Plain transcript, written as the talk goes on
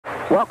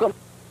Welcome.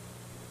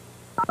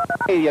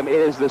 Stadium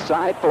is the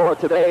site for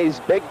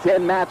today's Big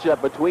Ten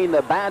matchup between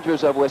the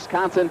Badgers of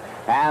Wisconsin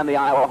and the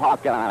Iowa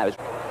Hawkeyes.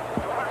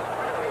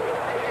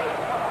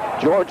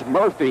 George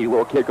Murphy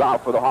will kick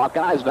off for the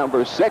Hawkeyes,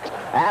 number 6,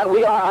 and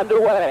we are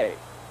underway.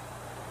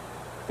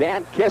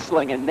 Dan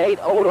Kissling and Nate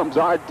Odoms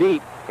are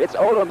deep. It's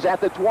Odoms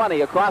at the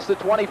 20, across the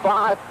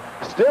 25,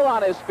 still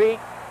on his feet,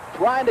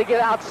 trying to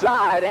get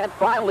outside, and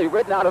finally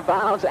ridden out of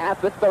bounds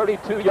at the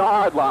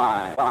 32-yard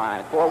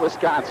line for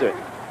Wisconsin.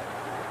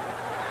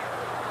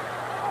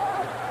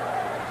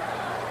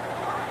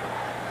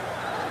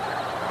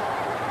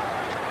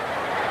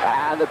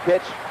 And the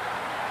pitch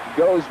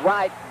goes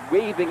right,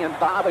 weaving and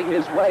bobbing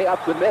his way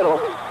up the middle.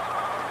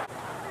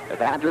 The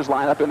Badgers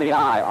line up in the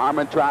I.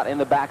 Armentrout in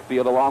the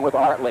backfield along with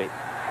Artley.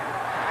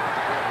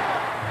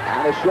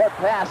 And a short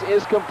pass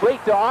is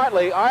complete to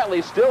Artley.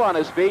 Artley still on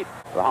his feet.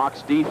 The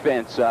Hawks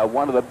defense,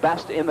 one of the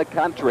best in the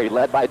country,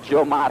 led by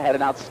Joe Mott, had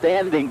an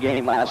outstanding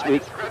game last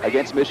week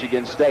against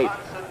Michigan State.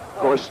 Of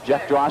course,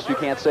 Jeff Drost, you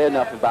can't say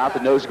enough about. The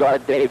nose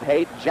guard, Dave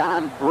Haight.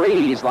 John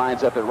Breeze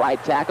lines up at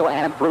right tackle,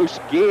 and Bruce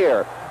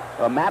Gear,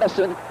 a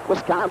Madison,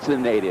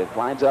 Wisconsin native,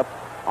 lines up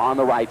on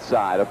the right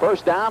side. A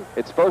first down,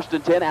 it's 1st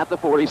and 10 at the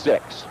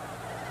 46.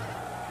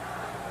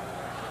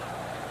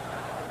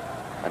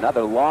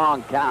 Another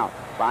long count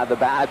by the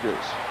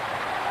Badgers.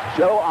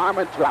 Joe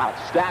Armentrout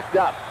stacked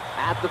up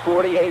at the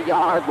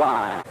 48-yard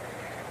line.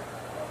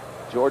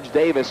 George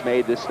Davis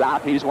made the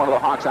stop. He's one of the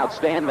Hawks'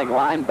 outstanding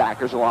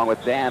linebackers along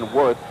with Dan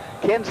Worth.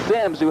 Ken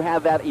Sims, who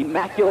had that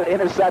immaculate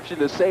interception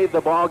to save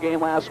the ball game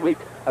last week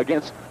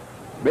against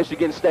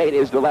Michigan State,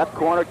 is the left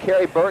corner.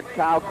 Kerry Burt,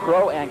 Kyle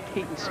Crow, and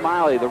Keaton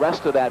Smiley, the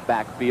rest of that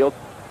backfield.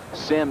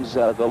 Sims,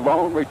 the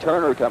lone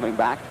returner, coming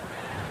back.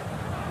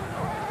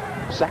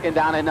 2nd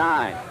down and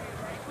 9.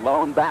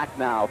 Lone back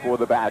now for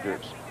the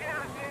Badgers.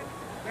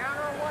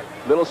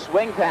 Little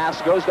swing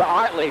pass goes to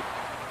Artley,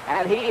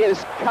 and he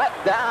is cut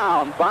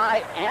down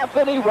by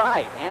Anthony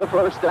Wright. And the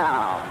first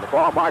down. The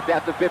ball marked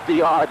at the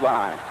 50-yard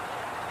line.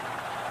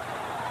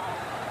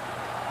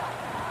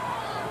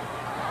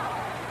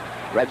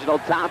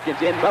 Reginald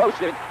Tompkins in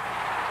motion.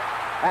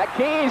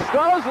 Hawkeyes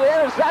throws the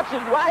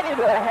interception right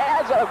into the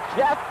hands of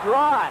Jeff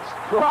Drost.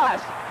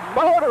 Drost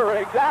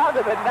motoring down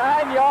to the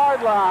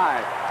 9-yard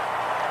line.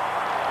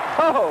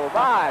 Oh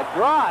my,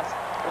 Drost,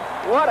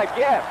 what a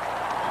gift.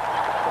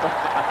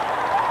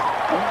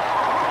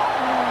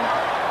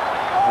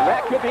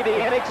 That could be the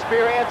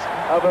inexperience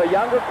of a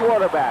younger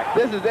quarterback.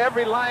 This is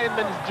every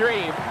lineman's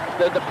dream.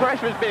 The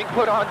pressure is being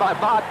put on by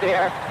Mott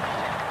there.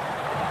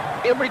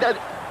 Emory does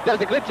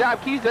a good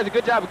job. Keyes does a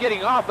good job of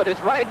getting off, but it's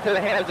right into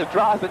the hands of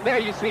Drost. And there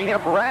you see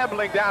him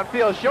rambling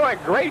downfield, showing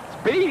great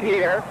speed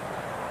here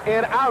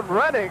and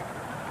outrunning.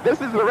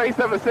 This is the race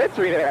of a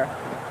century there.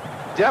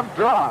 Jeff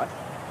Drost.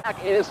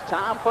 Back is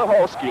Tom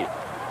Paholski,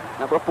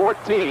 number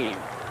 14,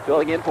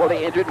 filling in for the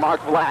injured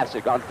Mark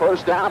Vlasic. On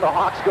first down, the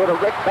Hawks go to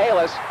Rick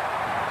Bayless.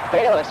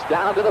 Bayless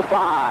down to the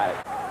 5.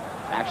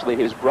 Actually,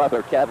 his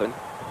brother, Kevin.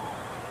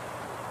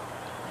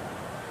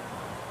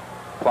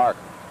 Clark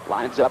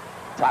lines up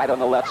tight on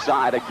the left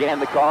side. Again,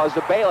 the call is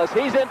to Bayless.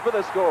 He's in for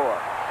the score.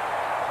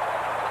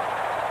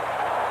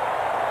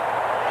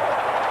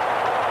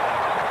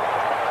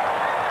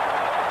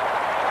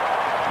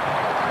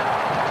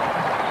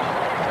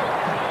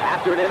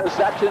 After an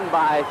interception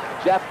by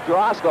Jeff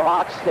Drost, the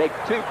Hawks take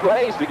 2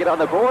 plays to get on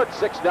the board.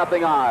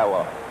 6-0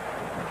 Iowa.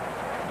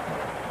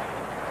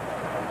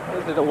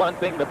 This is the one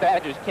thing the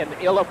Badgers can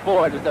ill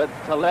afford, is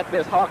to let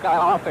this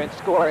Hawkeye offense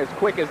score as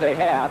quick as they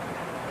have,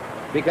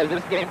 because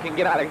this game can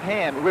get out of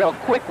hand real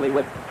quickly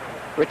with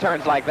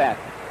returns like that.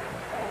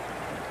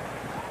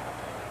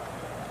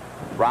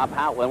 Rob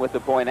Houtland with the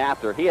point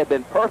after. He had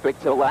been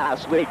perfect till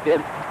last week,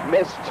 then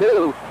missed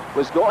 2.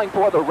 Was going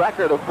for the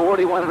record of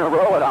 41 in a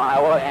row at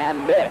Iowa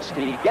and missed.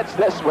 He gets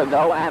this one,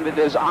 though, and it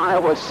is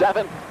Iowa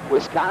 7,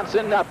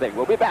 Wisconsin nothing.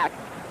 We'll be back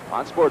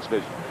on Sports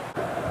Vision.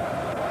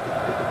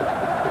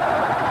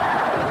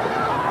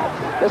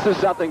 This is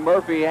something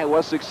Murphy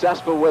was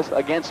successful with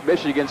against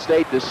Michigan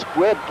State, the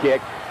squib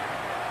kick.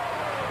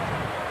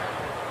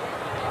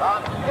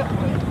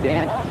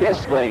 Dan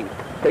Kissling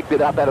picked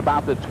it up at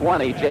about the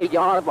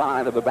 20-yard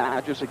line of the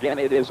Badgers. Again,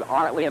 it is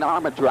Artley and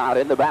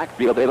Armentrout in the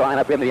backfield. They line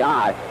up in the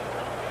I.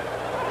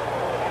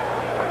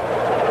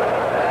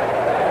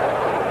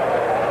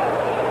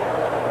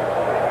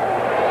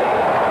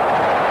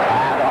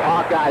 And the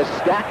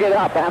Hawkeyes stack it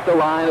up at the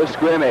line of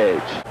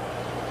scrimmage.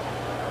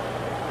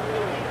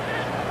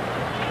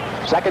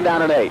 2nd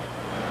down and 8.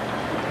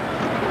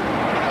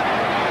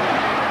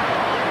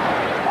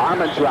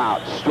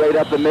 Armentrout straight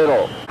up the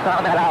middle.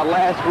 Found that out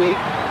last week,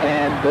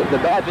 and the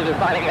Badgers are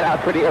finding it out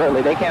pretty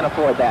early. They can't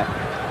afford that.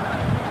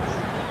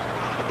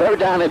 3rd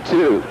down and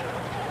 2.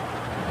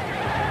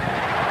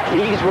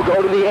 Keyes will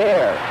go to the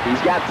air.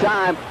 He's got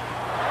time.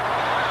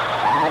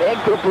 And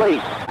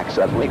incomplete.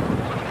 Suddenly,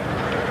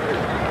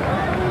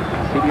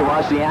 Stevie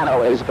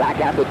Marciano is back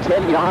at the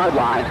 10-yard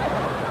line.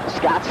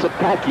 Scott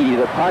Sapecki,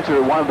 the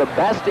punter, one of the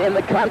best in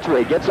the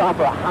country, gets off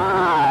a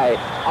high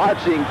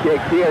arching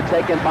kick here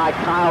taken by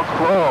Kyle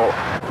Crow.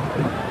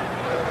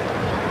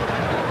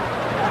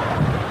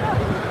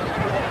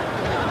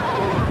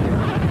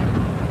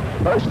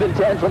 First and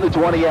 10 from the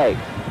 28.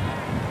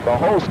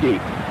 Hawkeyes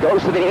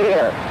goes to the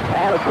air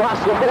and across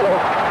the middle.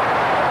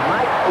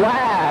 Mike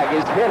Flagg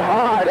is hit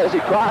hard as he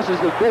crosses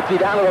the 50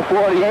 down to the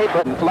 48,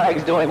 but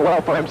Flagg's doing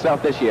well for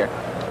himself this year.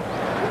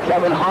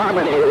 Kevin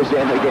Harmon is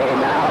in the game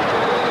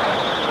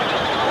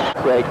now.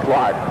 Craig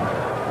Clark.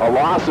 A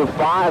loss of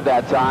 5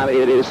 that time.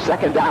 It is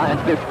second down and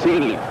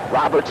 15.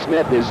 Robert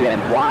Smith is in,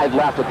 wide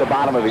left at the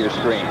bottom of your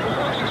screen.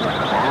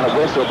 And a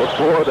whistle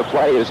before the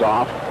play is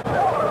off.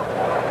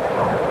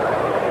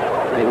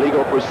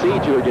 Illegal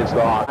procedure against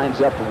the Hawks. Lines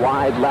up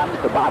wide left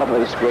at the bottom of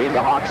the screen.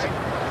 The Hawks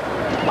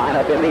line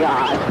up in the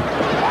eye.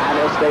 And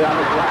they'll stay on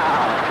the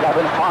ground.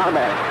 Kevin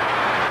Harmon.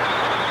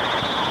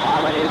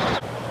 Harmon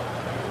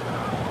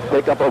is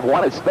pickup of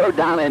 1. It's third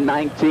down and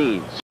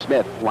 19.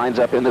 Smith lines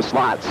up in the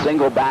slot.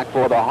 Single back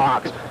for the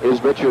Hawks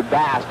is Richard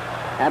Bass.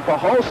 And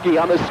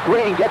Hawkeyes on the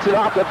screen gets it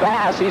off the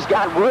Bass. He's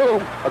got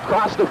room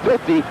across the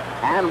 50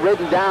 and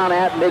ridden down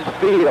at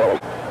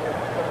midfield.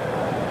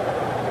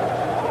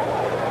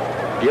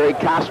 Gary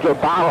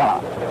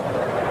Castrobala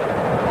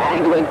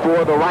angling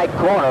for the right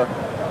corner.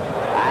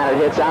 And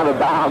it hits out of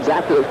bounds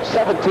at the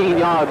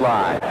 17-yard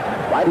line.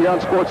 Right here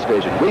on Sports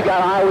Vision. We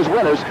got Iowa's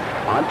winners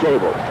on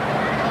cable.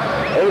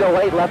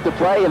 8:08 left to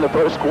play in the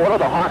first quarter.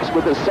 The Hawks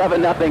with a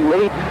 7-0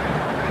 lead.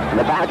 And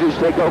the Badgers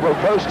take over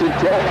first and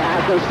 10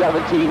 at the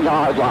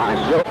 17-yard line.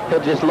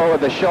 He'll just lower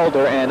the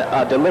shoulder and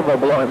deliver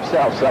below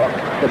himself. So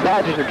the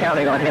Badgers are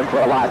counting on him for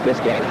a lot this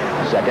game.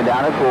 Second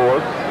down and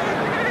 4.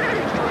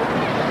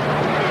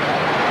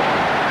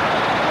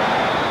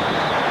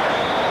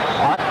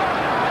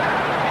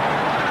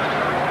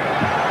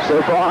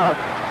 So far,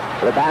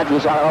 the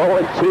Badgers are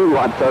 0-2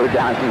 on third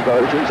down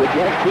conversions.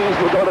 Again,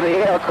 Keys will go to the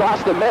air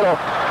across the middle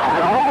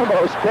and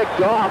almost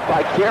picked off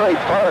by Kerry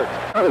Burt.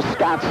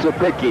 Scott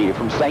Sapicki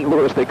from St.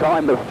 Louis. They call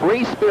him the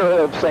free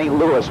spirit of St.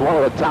 Louis, one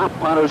of the top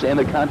punters in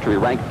the country,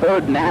 ranked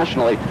third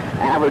nationally,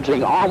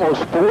 averaging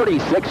almost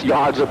 46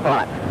 yards a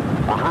punt.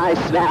 A high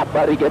snap,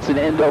 but he gets an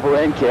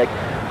end-over-end kick.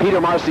 Peter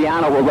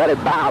Marciano will let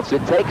it bounce.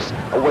 It takes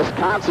a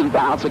Wisconsin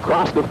bounce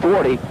across the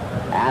 40.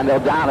 And they'll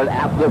down it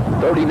at the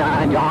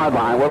 39-yard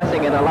line. We're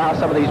missing and allow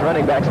some of these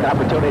running backs an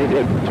opportunity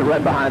to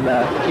run behind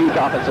the huge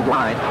offensive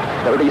line.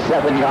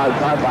 37-yard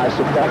punt by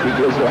Sapecki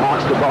gives the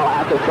Hawks the ball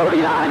at the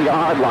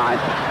 39-yard line.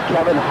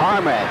 Kevin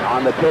Harmon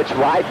on the pitch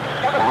right,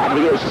 and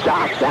he is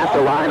stopped at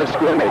the line of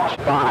scrimmage.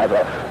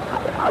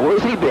 5.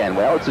 Where's he been?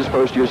 Well, it's his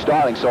first year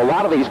starting, so a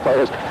lot of these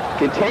players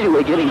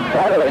continually getting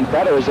better and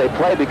better as they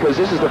play because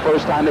this is the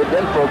first time they've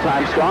been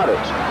full-time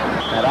starters.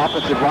 That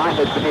offensive line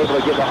has been able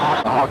to give the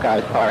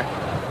Hawkeyes part.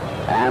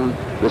 And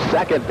the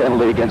second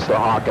penalty against the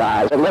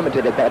Hawkeyes. They're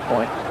limited at that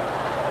point.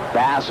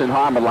 Bass and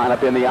Harmon line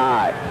up in the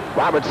eye.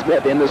 Robert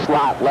Smith in the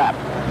slot left.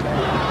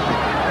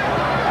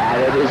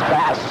 And it is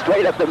Bass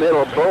straight up the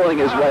middle, bowling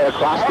his way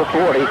across the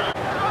 40.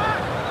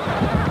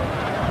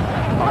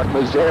 Mark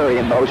Mazzari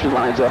in motion,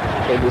 lines up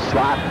in the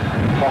slot.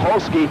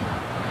 Hawkeyes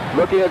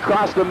looking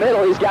across the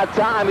middle. He's got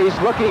time. He's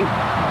looking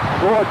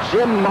for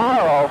Jim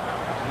Morrow.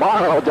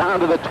 Morrow down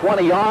to the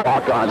 20-yard.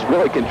 Hawkeyes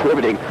really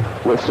contributing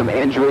with some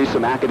injuries,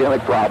 some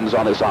academic problems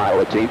on this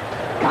Iowa team.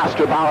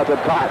 Castrobala to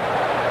punt.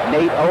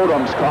 Nate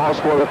Odoms calls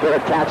for the fair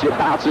catch. It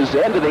bounces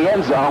into the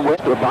end zone.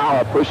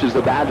 Castrobala pushes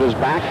the Badgers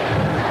back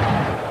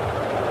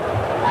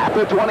at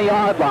the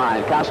 20-yard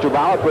line.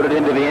 Castrobala put it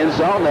into the end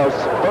zone. Those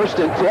first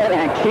and 10,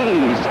 and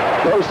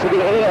Keys goes to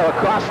the air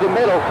across the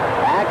middle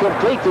and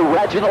complete to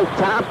Reginald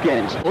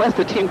Tompkins. Unless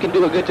the team can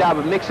do a good job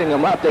of mixing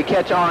them up, they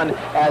catch on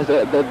as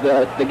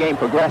the game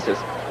progresses.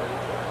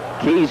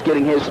 Keys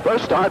getting his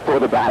first start for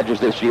the Badgers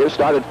this year.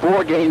 Started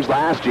 4 games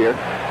last year.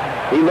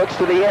 He looks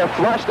to the air,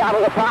 flushed out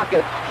of the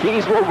pocket.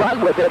 Keys will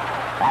run with it,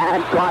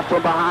 and caught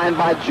from behind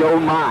by Joe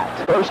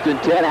Mott. First and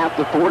 10 at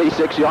the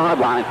 46-yard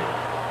line.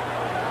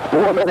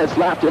 4 minutes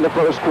left in the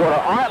first quarter.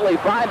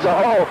 Artley finds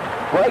a hole,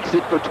 breaks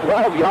it for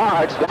 12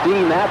 yards.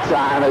 15 that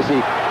time as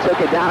he took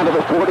it down to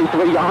the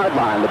 43-yard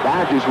line. The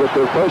Badgers with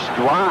their first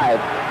drive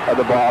of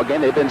the ball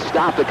game. They've been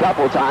stopped a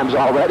couple times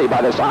already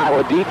by this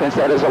Iowa defense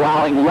that is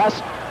allowing less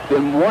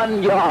than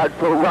 1 yard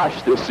per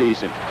rush this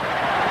season.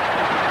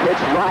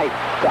 Pitch right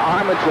to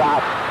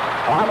Armentrout.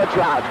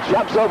 Armentrout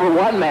jumps over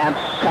one man,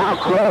 Kyle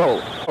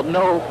Crow.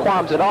 No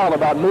qualms at all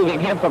about moving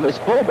him from his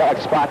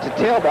fullback spot to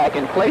tailback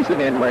in place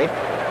of Emery.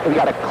 We've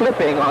got a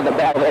clipping on the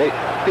back. They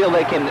feel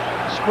they can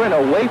sprint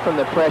away from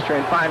the pressure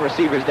and find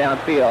receivers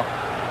downfield.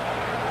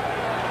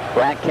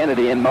 Brant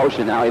Kennedy in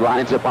motion now. He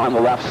lines up on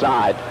the left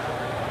side.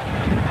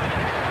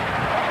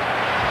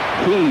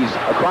 Keys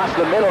across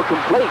the middle,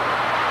 complete.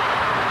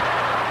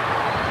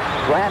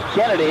 Brant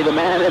Kennedy, the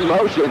man in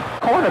motion.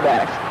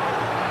 Cornerbacks.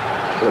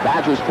 The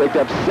Badgers picked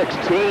up 16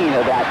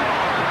 of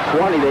that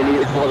 20 they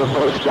needed for the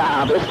first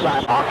down. This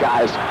time,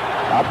 Hawkeyes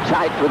up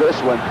tight for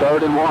this one.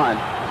 3rd and 1.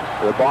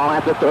 The ball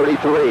at the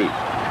 33.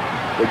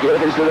 The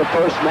give is to the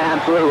first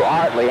man through,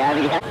 Artley, and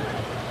he had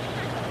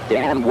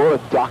Dan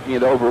Worth talking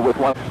it over with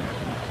one.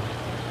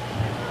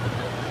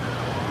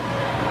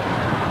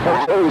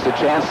 There's a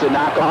chance to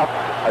knock off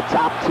a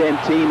top 10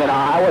 team in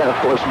Iowa, and of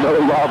course no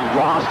love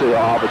lost at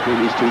all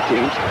between these two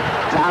teams.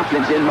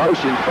 Tompkins in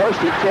motion, first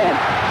and 10,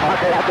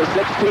 Hawkeye at the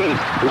 16.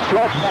 The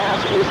short pass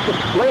is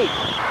complete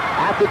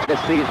at the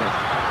season.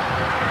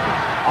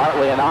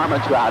 Hartley and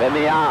Armentrout in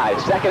the eye,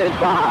 second and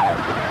 5.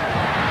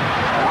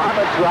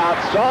 Armentrout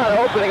saw an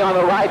opening on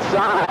the right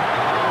side.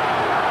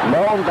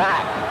 Lone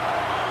back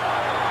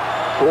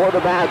for the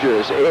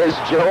Badgers is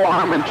Joe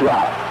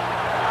Armentrout.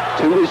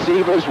 Two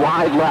receivers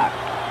wide left.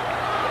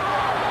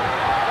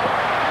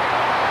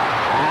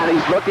 And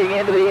he's looking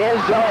into the end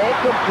zone,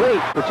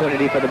 incomplete.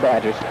 Opportunity for the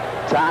Badgers.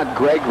 Todd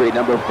Gregory,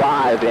 number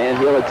 5, and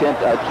he'll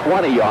attempt a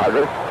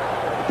 20-yarder.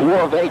 4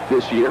 of 8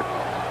 this year.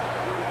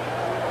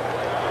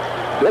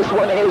 This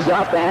one is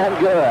up and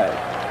good.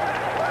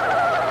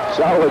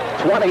 So with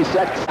 20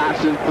 seconds,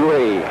 Johnson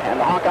 3. And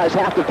the Hawkeyes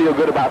have to feel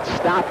good about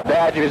stop.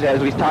 Badgers,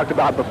 as we talked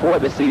about before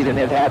the season,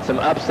 have had some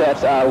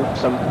upsets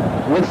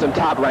with some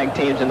top-ranked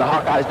teams, and the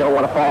Hawkeyes don't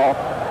want to fall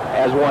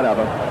as one of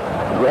them.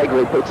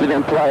 Gregory puts it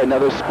in play,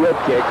 another squib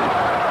kick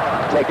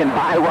taken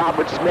by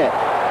Robert Smith.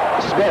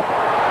 Smith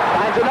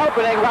finds an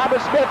opening.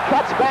 Robert Smith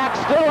cuts back,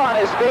 still on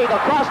his feet,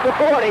 across the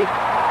 40,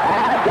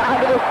 and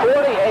down to the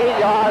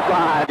 48-yard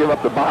line. Give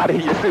up the body.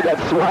 You see that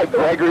swipe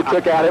Gregory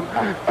took at him?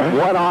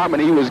 One arm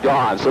and he was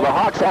gone. So the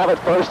Hawks have it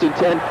first and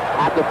 10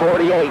 at the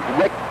 48.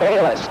 Rick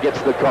Bayless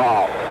gets the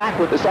call. Back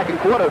with the second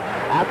quarter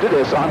after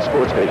this on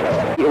Sports Vision.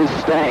 He is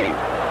staying.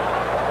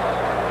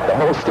 The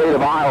whole state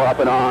of Iowa up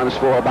in arms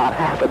for about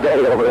half a day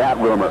over that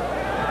rumor.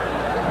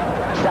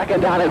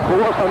 Second down and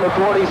 4 from the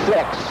 46.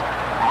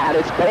 And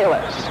it's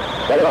Bayless.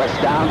 Bayless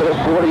down to the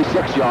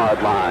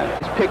 46-yard line.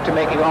 He's picked to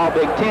making all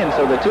Big Ten,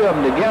 so the two of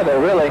them together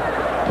really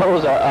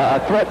pose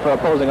a threat for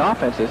opposing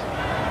offenses.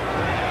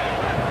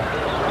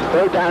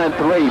 Third down and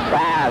 3.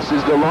 Bass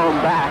is the lone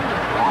back.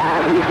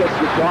 And he gets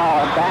the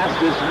call. And Bass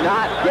does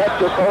not get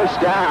the first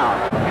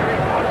down.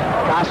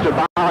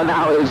 Costerbauer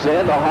now is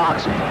in. The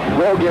Hawks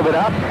will give it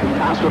up.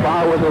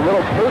 Costerbauer with a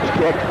little pooch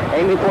kick,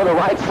 aiming for the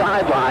right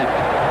sideline.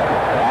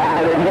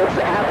 And it hits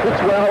at the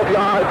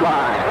 12-yard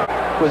line.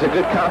 It was a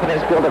good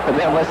confidence builder for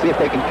them. Let's see if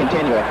they can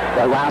continue it.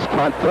 That last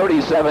punt,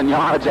 37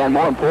 yards, and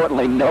more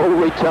importantly, no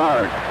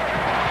return.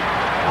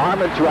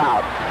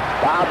 Armentrout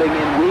bobbing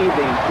and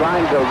weaving,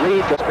 trying to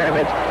read the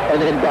experiment, and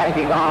then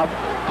backing off,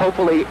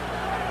 hopefully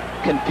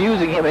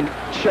confusing him and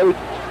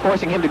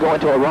forcing him to go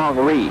into a wrong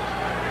read.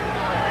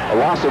 A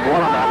loss of 1 on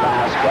that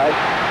last play.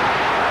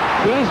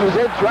 Hawkeyes was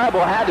in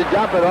trouble, had to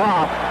dump it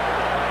off.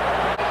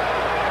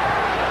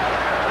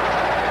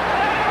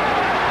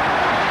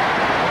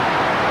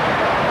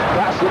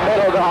 Across the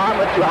middle to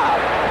Armentrout.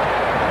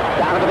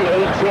 Down to the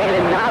 18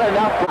 and not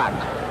enough block.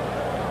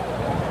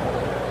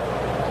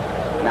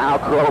 Now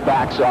Crow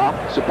backs off.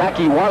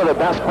 Sapecki, one of the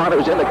best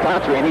punters in the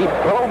country, and he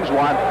booms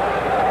one.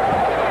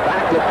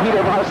 Back to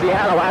Peter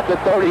Marciano at the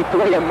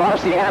 33, and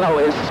Marciano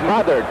is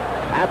smothered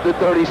at the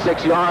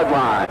 36-yard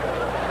line.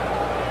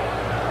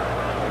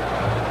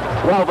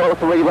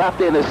 12:03 left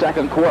in the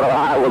second quarter.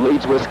 Iowa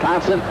leads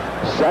Wisconsin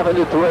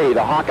 7-3. The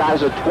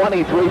Hawkeyes are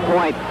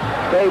 23-point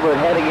favorite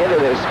heading into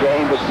this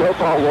game, but so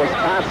far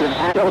Wisconsin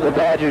has shown the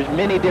Badgers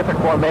many different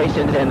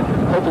formations and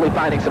hopefully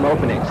finding some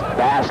openings.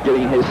 Bass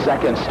getting his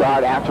second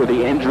start after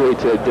the injury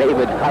to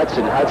David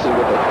Hudson. Hudson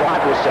with a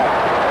quadricep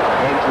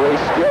injury,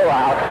 still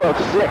out of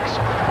 6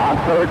 on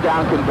third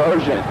down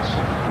conversions.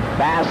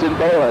 Bass and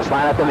Bayless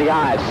line up in the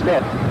eye.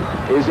 Smith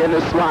is in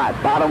the slot,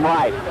 bottom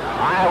right.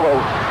 Iowa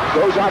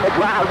goes on the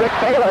ground. Rick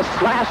Bayless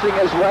slashing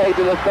his way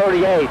to the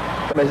 38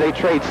 as they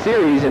trade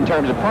series in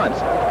terms of punts.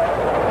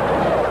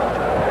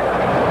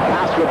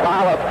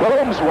 Costerbauer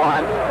booms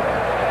one,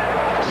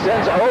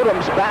 sends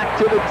Odoms back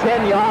to the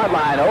 10-yard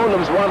line.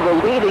 Odoms one of the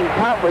leading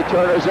punt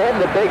returners in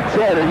the Big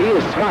Ten, and he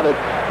is smothered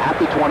at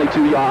the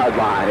 22-yard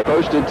line.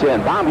 First and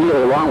 10. Bob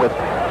Healy along with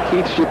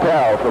Keith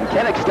Chappelle from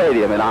Kinnick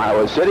Stadium in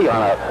Iowa City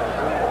on a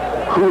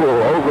cool,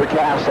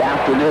 overcast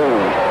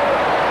afternoon.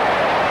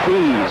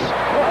 Hawkeyes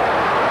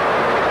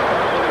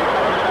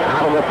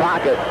out of the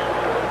pocket,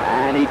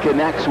 and he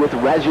connects with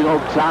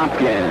Reginald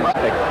Tompkins.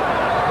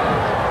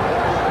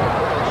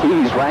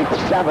 Hawkeyes ranked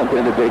 7th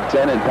in the Big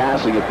Ten in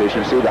passing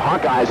efficiency. The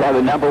Hawkeyes have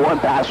the #1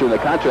 passer in the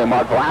country, and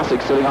Mark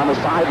Vlasic sitting on the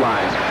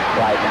sidelines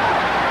right now.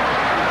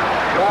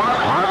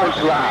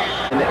 Armentrout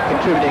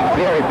contributing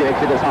very big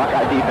to this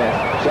Hawkeye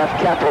defense. Jeff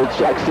Keppel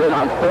checks in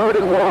on 3rd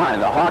and 1.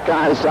 The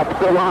Hawkeyes up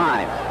the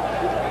line.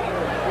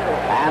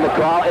 And the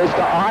call is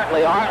to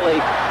Hartley. Hartley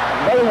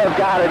may have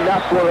got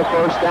enough for the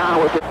first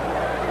down with it.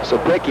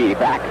 Sapecki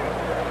back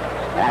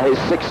at his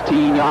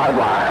 16-yard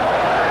line.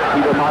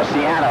 Peter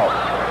Marciano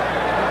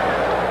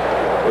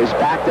is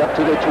backed up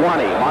to the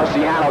 20.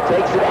 Marciano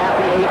takes it at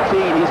the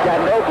 18. He's got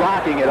no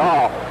blocking at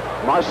all.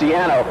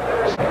 Marciano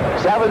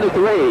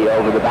 7-3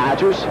 over the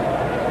Badgers.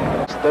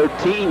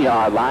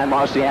 13-yard line.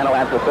 Marciano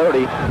at the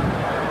 30.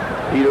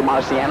 Peter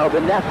Marciano,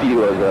 the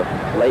nephew of the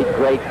late,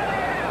 great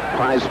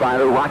prize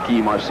fighter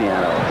Rocky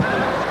Marciano.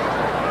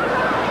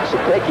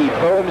 Sapecki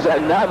booms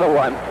another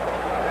one.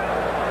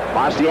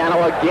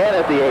 Marciano again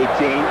at the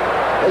 18.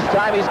 This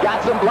time he's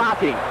got some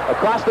blocking.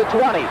 Across the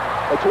 20,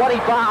 the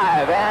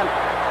 25, and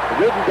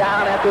ridden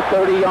down at the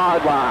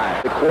 30-yard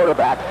line. The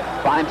quarterback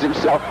finds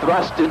himself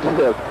thrust into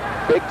the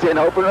Big Ten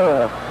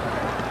opener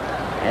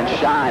and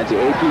shines,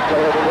 the AP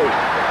player of the week.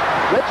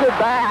 Richard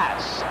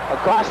Bass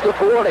across the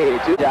 40.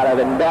 Out of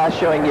it, and Bass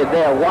showing you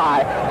there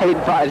why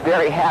Hayden Fry is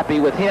very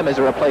happy with him as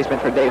a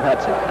replacement for Dave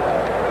Hudson.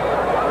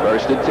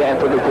 First and 10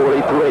 for the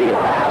 43.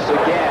 Pass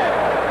again.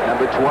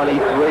 Number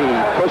 23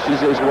 pushes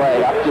his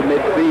way up to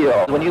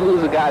midfield. When you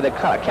lose a guy the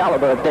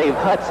caliber of Dave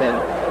Hudson,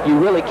 you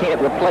really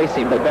can't replace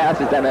him, but Bass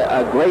has done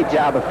a great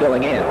job of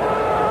filling in.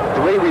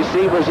 3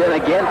 receivers in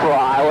again for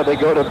Iowa. They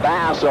go to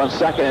Bass on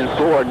 2nd and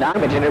 4.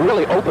 And it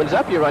really opens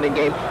up your running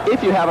game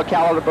if you have a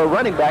caliber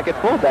running back at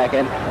fullback,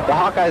 and the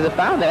Hawkeyes have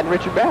found that in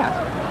Richard Bass.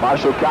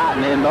 Marshall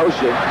Cotton in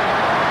motion.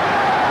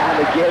 And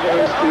the give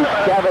is to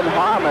Kevin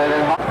Harmon.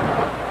 And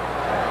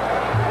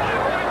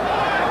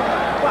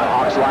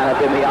Hawks line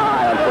up in the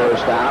eye on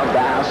first down.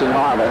 Bass and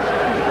Harmon.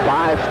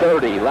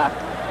 5:30 left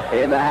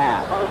in the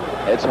half.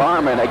 It's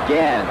Harmon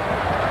again,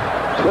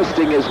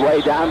 twisting his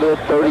way down to the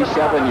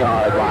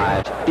 37-yard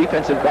line.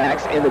 Defensive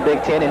backs in the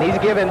Big Ten, and he's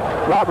given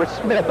Robert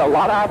Smith a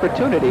lot of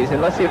opportunities,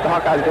 and let's see if the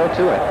Hawkeyes go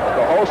to it.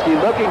 Holsky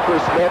looking for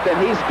Smith, and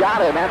he's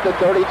got him at the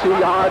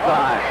 32-yard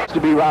line. To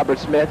be Robert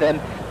Smith,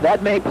 and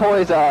that may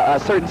pose a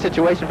certain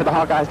situation for the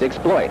Hawkeyes to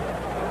exploit.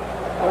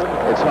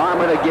 It's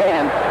Harmon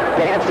again,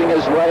 dancing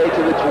his way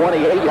to the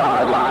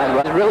 28-yard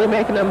line. Really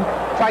making them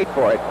fight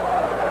for it.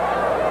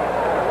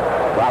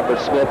 Robert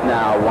Smith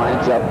now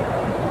winds up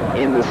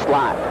in the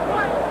slot.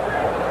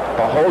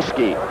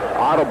 Holsky,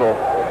 audible,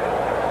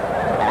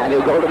 and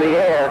he'll go to the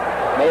air.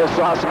 May have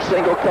saw some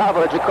single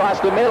coverage across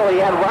the middle. He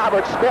had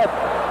Robert Smith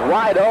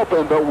wide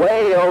open, but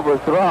way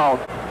overthrown.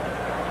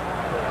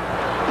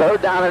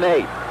 3rd down and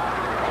 8.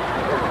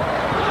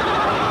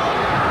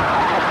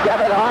 And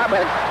Kevin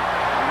Harmon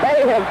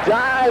may have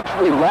dived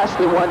with less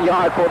than 1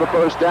 yard for the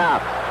first down.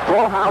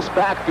 Full house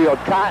backfield.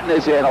 Cotton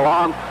is in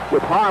along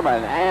with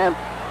Harmon and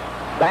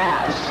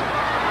Bass.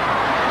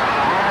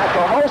 And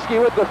Holsky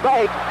with the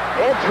fake.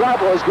 In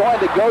trouble, is going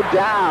to go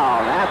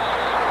down at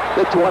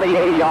the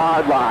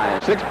 28-yard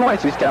line. 6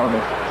 points, he's telling me.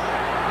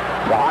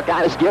 The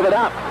Hawkeyes give it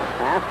up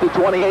at the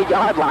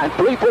 28-yard line.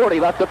 3:40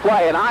 left to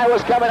play, and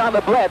Iowa's coming on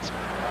the blitz.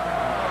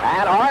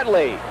 And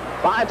Hartley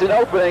finds an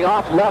opening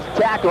off left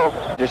tackle.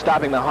 They're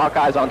stopping the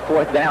Hawkeyes on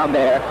 4th down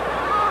there.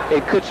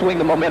 It could swing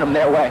the momentum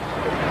their way.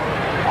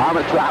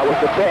 Armentrout with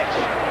the pitch,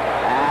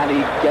 and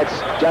he gets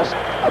just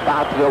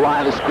about to the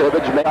line of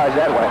scrimmage. Makes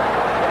that way.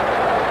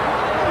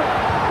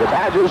 The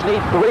Badgers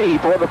need 3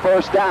 for the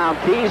first down.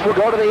 Hawkeyes will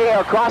go to the air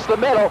across the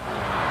middle,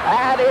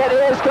 and it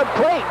is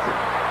complete.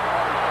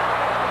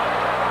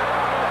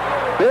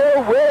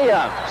 Bill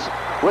Williams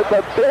with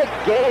a big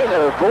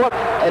gainer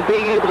and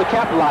being able to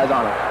capitalize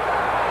on it.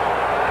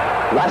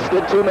 Less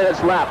than 2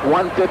 minutes left,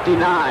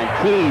 1:59.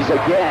 Hawkeyes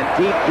again,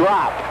 deep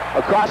drop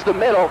across the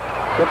middle,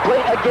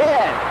 complete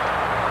again.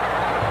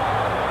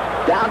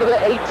 Down to the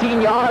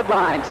 18-yard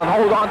line.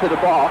 Hold on to the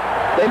ball.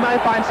 They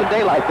might find some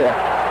daylight there.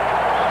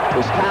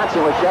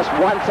 Wisconsin with just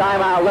 1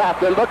 timeout left.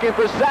 They're looking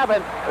for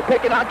 7. They're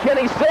picking on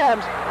Kenny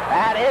Sims,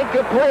 and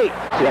incomplete.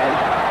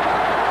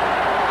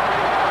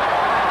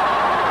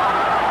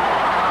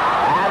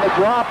 And the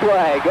draw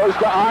play goes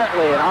to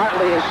Artley, and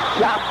Artley is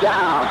chopped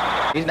down.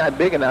 He's not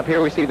big enough.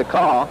 Here we see the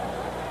call.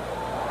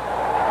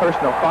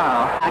 Personal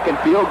foul. Back in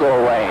field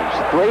goal range.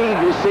 3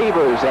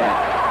 receivers in.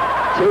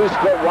 2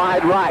 split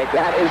wide right.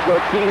 That is where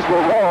Hawkeyes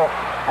will roll.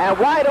 And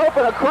wide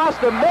open across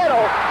the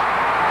middle.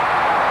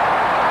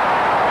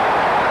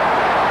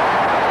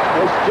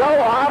 It's Joe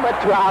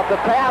Armentrout. The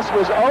pass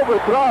was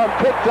overthrown,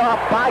 picked off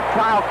by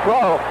Kyle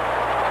Crow.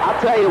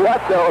 I'll tell you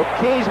what, though, if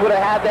Hawkeyes would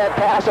have had that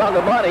pass on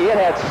the money, it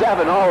had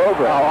 7 all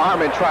over it. Oh,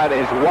 Armentrout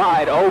is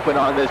wide open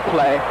on this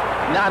play.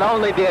 Not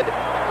only did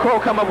Crow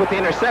come up with the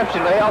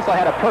interception, but they also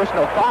had a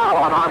personal foul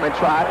on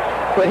Armentrout.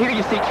 But here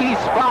you see Hawkeyes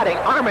spotting.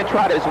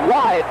 Armentrout is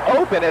wide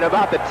open at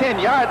about the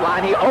 10-yard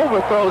line. He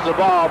overthrows the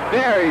ball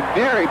very,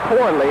 very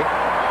poorly.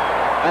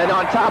 And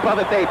on top of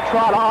it, they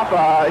trot off.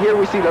 Here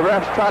we see the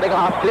refs trotting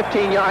off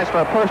 15 yards for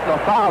a personal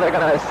foul. They're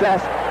going to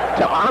assess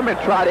to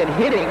Armentrout in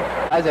hitting,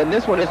 as in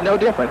this one is no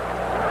different.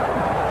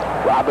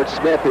 Robert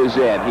Smith is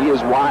in. He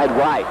is wide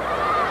right.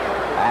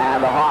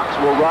 And the Hawks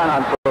will run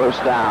on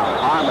first down.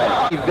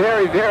 Harmon.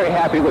 Very, very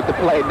happy with the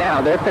play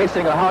now. They're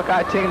facing a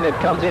Hawkeye team that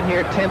comes in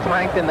here 10th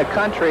ranked in the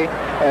country,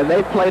 and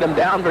they've played them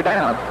down for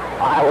down.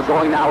 Iowa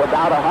going now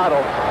without a huddle.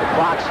 The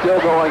clock's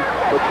still going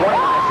for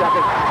 29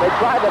 seconds. They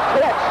try the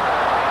pitch.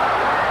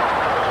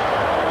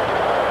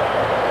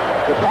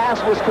 The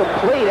pass was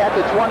complete at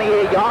the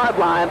 28-yard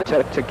line.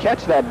 To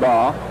catch that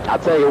ball. I'll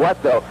tell you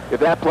what, though, if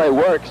that play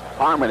works,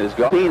 Harmon is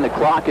going. The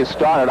clock is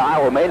started.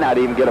 Iowa may not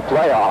even get a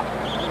playoff.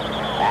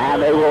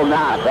 And they will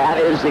not. That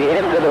is the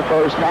end of the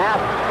first half.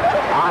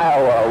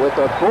 Iowa with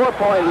a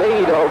 4-point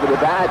lead over the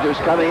Badgers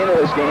coming into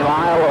this game.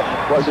 Iowa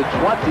was a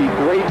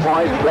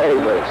 23-point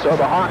favorite. So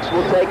the Hawks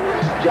will take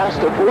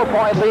just a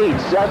 4-point lead,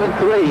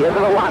 7-3 into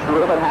the locker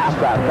room at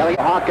halftime. The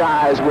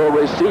Hawkeyes will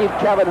receive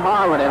Kevin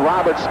Harmon, and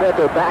Robert Smith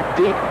are back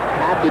deep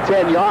at the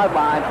 10-yard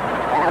line.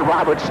 And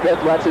Robert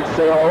Smith lets it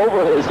sail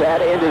over his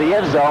head into the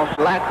end zone.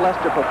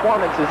 Lackluster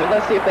performances, and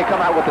let's see if they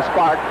come out with a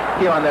spark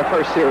here on their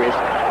first series.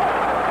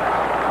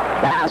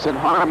 Bass and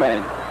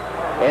Harmon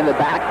in the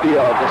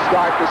backfield to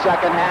start the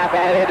second half,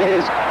 and it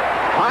is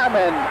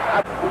Harmon.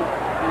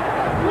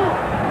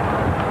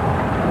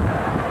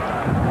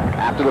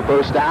 After the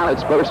first down,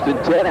 it's 1st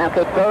and 10 at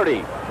the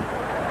 30.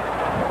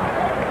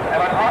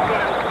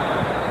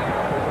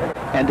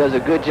 And does a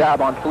good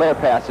job on flare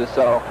passes,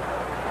 so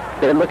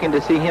they're looking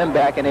to see him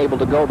back and able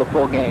to go the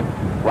full game.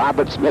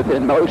 Robert Smith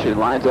in motion,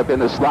 lines up in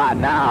the slot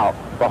now.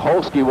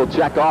 Hawkeyes will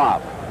check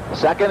off.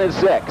 2nd and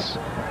 6.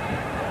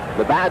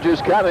 The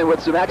Badgers coming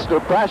with some extra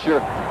pressure,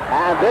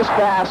 and this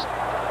pass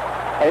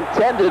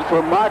intended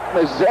for Mark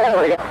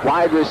Mazzari.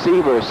 Wide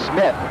receiver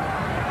Smith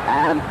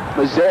and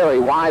Mazzari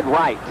wide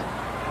right.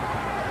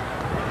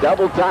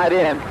 Double tight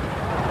end,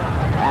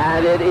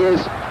 and it is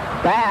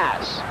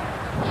Bass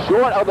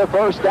short of the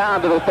first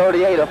down to the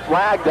 38. A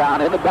flag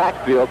down in the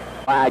backfield.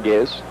 Flag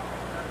is.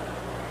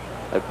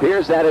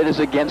 Appears that it is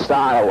against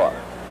Iowa.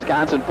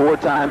 Wisconsin 4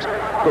 times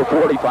for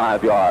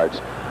 45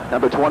 yards.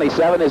 Number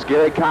 27 is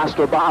Gary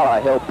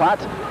Costrobala. He'll punt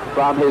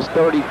from his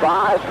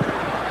 35.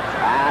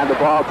 And the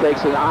ball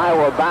takes an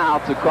Iowa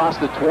bounce across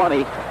the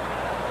 20.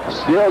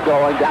 Still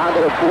going down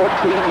to the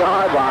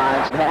 14-yard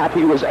line. Half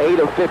he was 8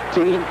 of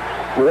 15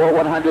 for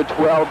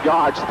 112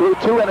 yards. Threw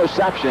 2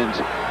 interceptions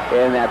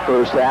in that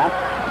first half.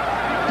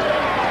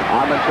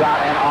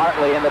 Armentrout and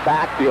Artley in the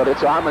backfield.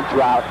 It's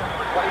Armentrout.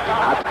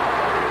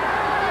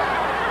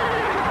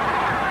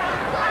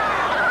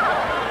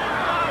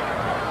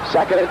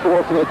 2nd and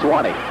 4 from the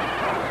 20.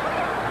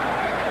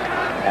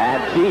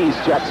 And Hawkeyes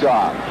checks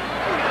off.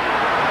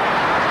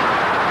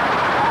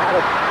 And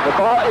the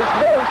ball is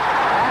loose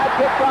and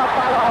picked off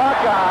by the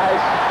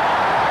Hawkeyes.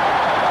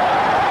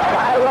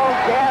 Tyrone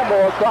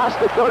Campbell across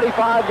the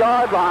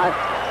 35-yard line.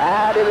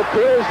 And it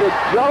appears that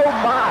Joe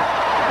Mott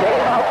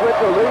came up with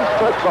the loose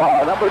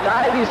football. Number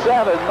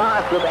 97,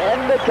 Mott from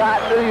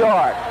Endicott, New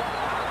York.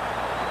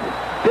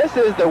 This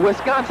is the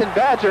Wisconsin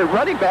Badger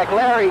running back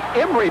Larry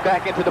Emery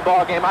back into the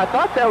ball game. I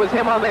thought that was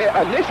him on the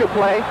initial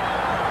play.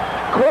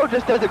 Crow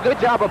just does a good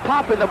job of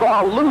popping the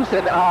ball loose,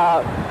 and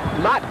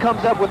Mott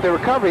comes up with the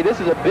recovery. This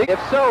is a big,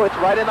 if so, it's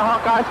right in the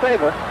Hawkeyes'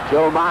 favor.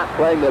 Joe Mott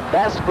playing the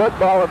best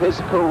football of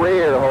his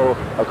career,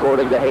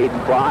 according to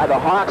Hayden Fry. The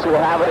Hawks will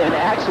have it in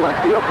excellent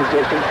field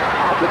position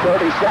at the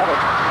 37.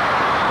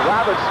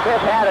 Robert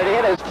Smith had it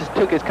in. It Just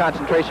took his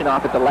concentration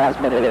off at the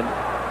last minute and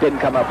didn't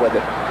come up with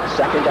it.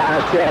 2nd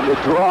down and 10, the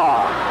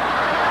draw.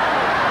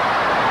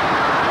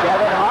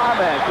 Kevin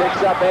Harmon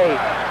picks up 8.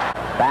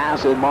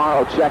 Bass and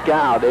Morrow check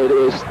out. It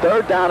is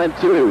 3rd down and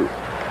 2.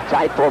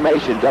 Tight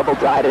formation, double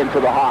tight in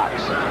for the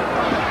Hawks. And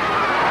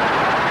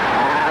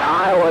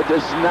Iowa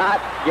does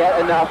not get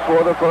enough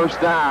for the first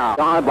down.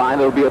 On line,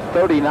 there will be a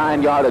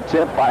 39-yard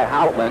attempt by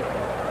Houtman.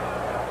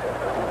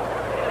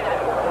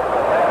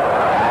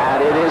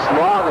 And it is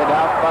long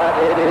enough,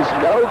 but it is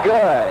no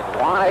good.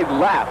 Wide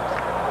left.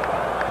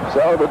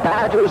 So the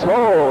Badgers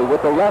hold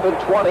with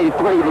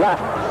 11:23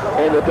 left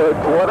in the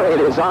 3rd quarter.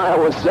 It is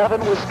Iowa 7,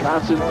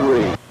 Wisconsin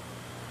 3.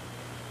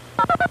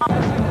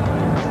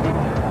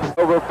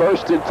 Over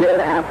 1st and 10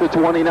 after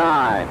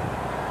 29.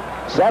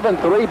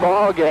 7-3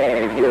 ball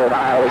game here in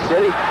Iowa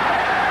City.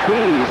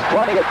 Hawkeyes,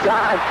 plenty of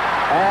time,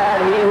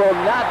 and he will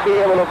not be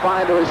able to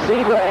find a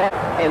receiver,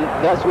 and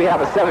thus we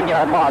have a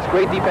 7-yard loss.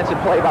 Great defensive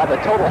play by the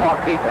total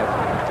Hawk defense.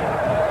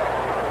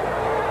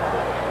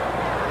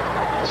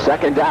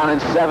 2nd down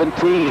and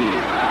 17.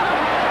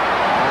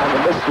 And the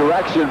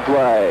misdirection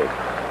play.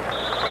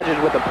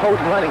 With a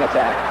potent running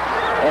attack.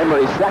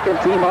 Emery, 2nd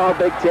team All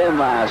Big Ten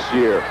last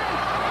year.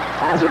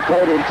 Hasn't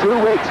played in 2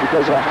 weeks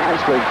because of a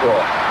hamstring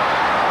pull.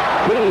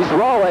 Hawkeyes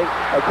rolling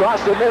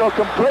across the middle,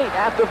 complete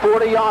at the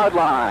 40-yard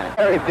line.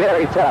 Very,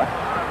 very tough.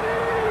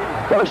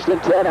 1st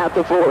and 10 at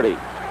the 40.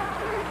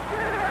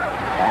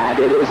 And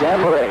it is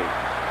Emery.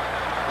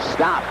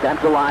 Stopped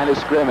at the line of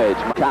scrimmage.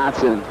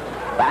 Wisconsin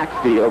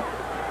backfield.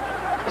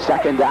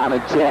 2nd down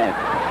and 10.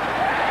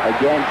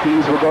 Again,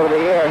 Hawkeyes will go to the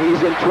air.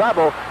 He's in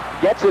trouble.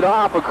 Gets it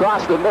off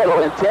across the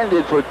middle,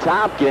 intended for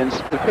Tompkins.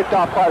 He picked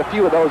off quite a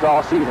few of those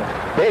all season.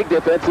 Big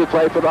defensive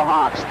play for the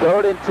Hawks.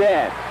 3rd and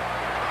 10.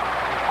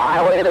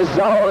 Iowa in a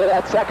zone in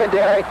that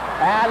secondary.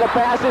 And the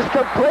pass is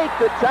complete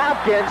to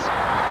Tompkins.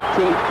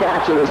 15th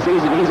catch of the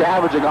season. He's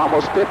averaging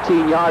almost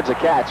 15 yards a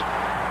catch.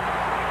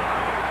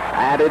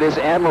 And it is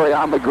Emery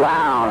on the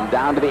ground,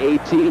 down to the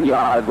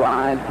 18-yard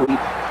line.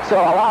 So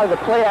a lot of the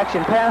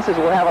play-action passes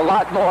will have a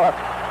lot more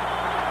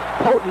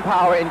potent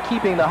power in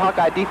keeping the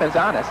Hawkeye defense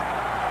honest.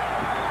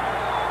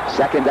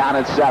 2nd down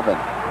and 7.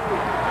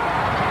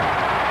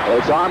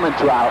 It's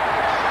Armentrout.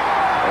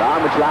 And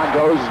Armentrout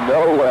goes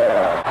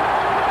nowhere.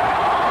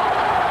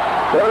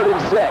 3rd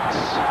and 6.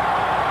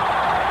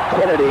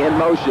 Kennedy in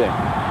motion.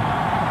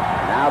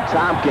 Now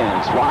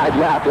Tompkins, wide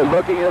left, and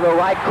looking in the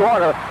right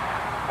corner.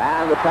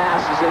 And the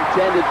pass is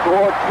intended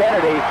for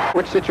Kennedy.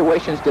 Which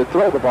situations to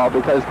throw the ball,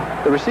 because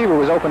the receiver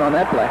was open on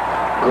that play.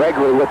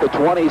 Gregory with the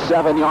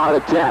 27-yard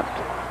attempt.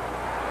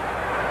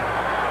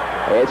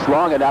 It's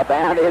long enough,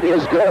 and it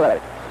is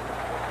good.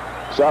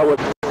 So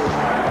it's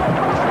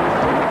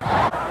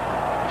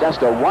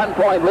just a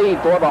 1-point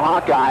lead for the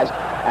Hawkeyes,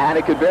 and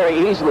it could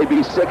very easily be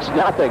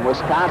 6-0.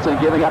 Wisconsin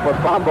giving up a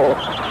fumble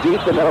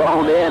deep in their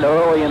own end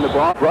early in the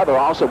ball. Brother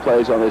also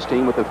plays on this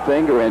team with a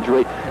finger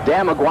injury.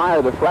 Dan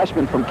McGuire, the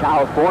freshman from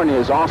California,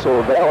 is also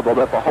available,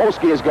 but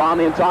Paholski has gone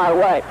the entire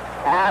way.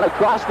 And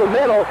across the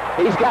middle,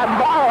 he's got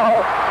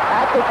Morrow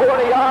at the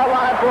 40-yard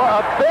line for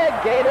a big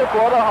gainer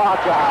for the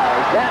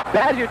Hawkeyes. That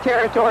Badger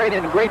territory and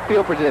in great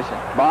field position.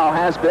 Morrow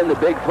has been the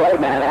big play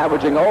man,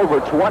 averaging over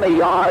 20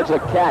 yards a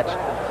catch.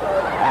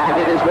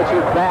 And it is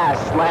Richard Bass,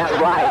 slant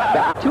right.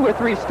 About 2 or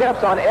 3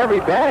 steps on every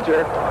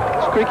Badger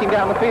streaking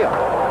down the field.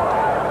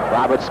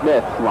 Robert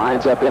Smith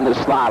lines up in the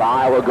slot.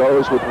 Iowa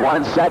goes with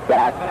one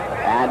setback,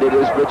 and it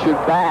is Richard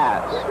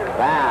Bass.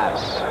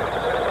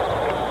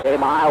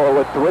 Game Iowa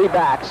with 3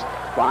 backs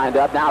lined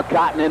up. Now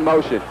Cotton in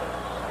motion.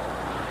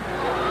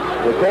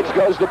 The pitch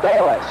goes to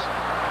Bayless.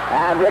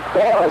 And Rick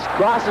Bayless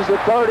crosses the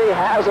 30,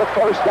 has a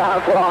first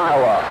down for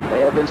Iowa. They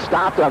have been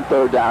stopped on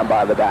 3rd down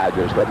by the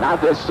Badgers, but not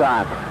this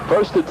time.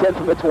 1st and 10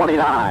 from the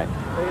 29.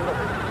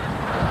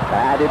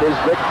 And it is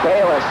Rick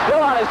Bayless still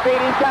on his feet.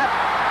 He's got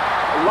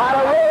a lot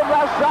of room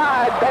left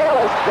side.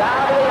 Bayless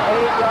down to the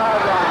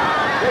 8-yard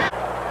line.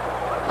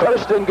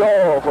 1st and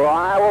goal for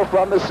Iowa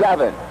from the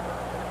 7.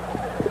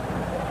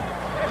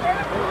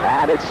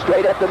 And it's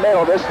straight up the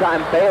middle. This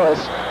time Bayless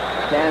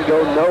can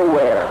go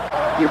nowhere.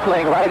 You're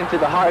playing right into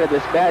the heart of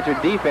this Badger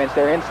defense.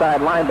 They're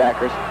inside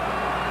linebackers.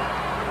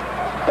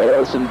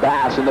 Bayless and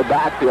Bass in the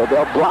backfield.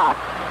 They'll block.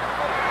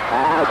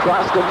 And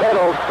across the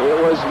middle, it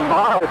was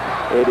Mark.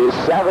 It is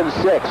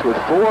 7-6 with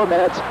 4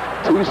 minutes,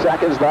 2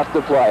 seconds left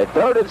to play.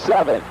 3rd and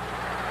 7.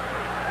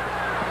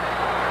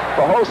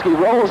 Paholski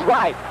rolls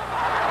right.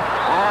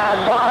 And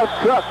Mark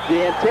Cook,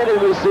 the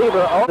intended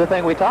receiver. The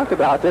thing we talked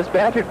about, this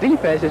Badger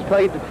defense has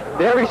played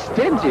very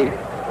stingy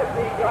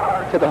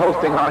to the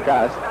hosting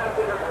Hawkeyes.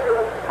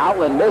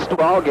 Outland missed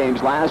ball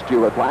games last year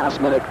with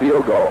last-minute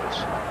field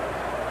goals.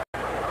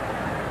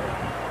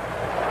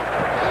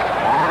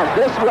 And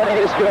this one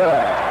is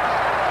good.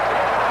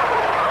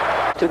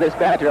 To this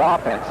Badger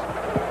offense.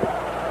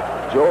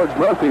 George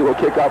Murphy will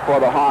kick up for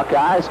the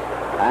Hawkeyes.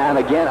 And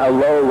again, a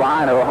low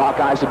liner. The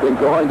Hawkeyes have been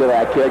going to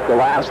that kick the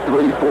last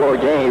 3-4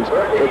 games.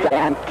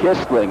 And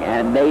Kistling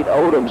and Nate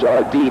Odoms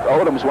are deep.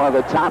 Odoms, one of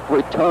the top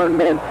return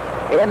men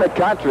in the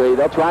country.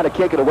 They'll try to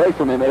kick it away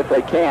from him if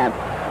they can.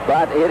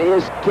 But it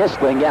is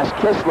Kistling. Yes,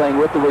 Kistling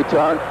with the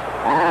return.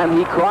 And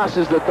he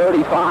crosses the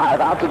 35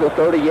 out to the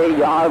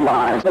 38-yard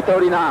line. The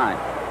 39.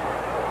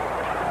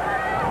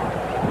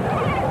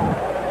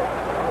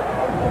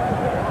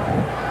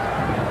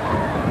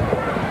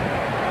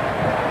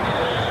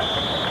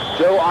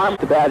 Joe Arm,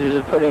 the Badgers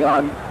are putting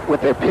on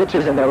with their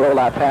pitches and their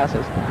rollout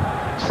passes.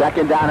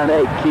 2nd down and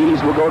 8.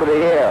 Keys will go to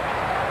the air.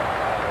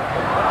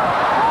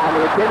 And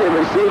the intended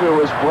receiver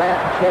was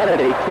Brant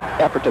Kennedy.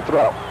 Effort to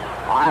throw.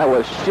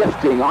 Iowa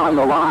shifting on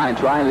the line,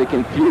 trying to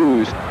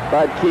confuse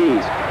Bud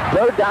Keys.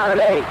 3rd down and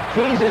 8.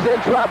 Keys is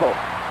in trouble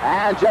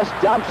and just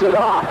dumps it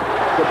off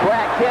to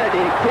Brant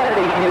Kennedy.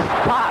 Kennedy is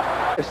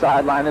popped. The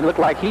sideline, it looked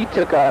like he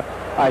took a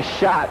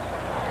shot.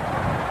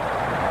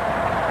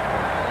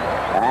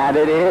 And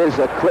it is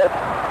a clip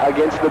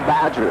against the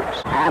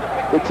Badgers.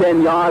 At the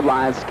 10-yard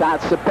line,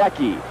 Scott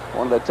Sapecki,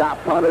 one of the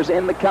top punters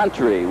in the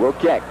country, will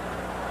kick.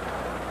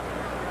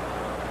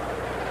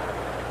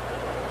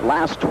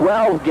 Last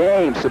 12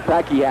 games,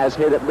 Sapecki has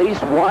hit at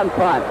least one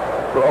punt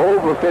for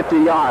over 50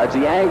 yards.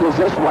 He angles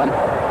this one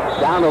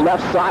down the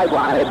left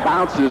sideline. It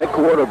bounces the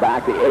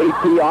quarterback, the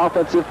AP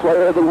Offensive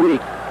Player of the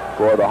Week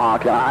for the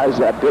Hawkeyes.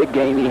 That big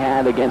game he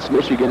had against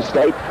Michigan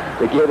State.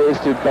 The give is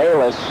to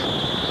Bayless,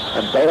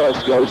 and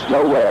Bayless goes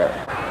nowhere.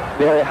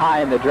 Very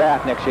high in the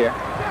draft next year.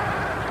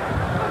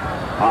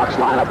 Hawks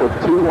line up with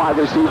 2 wide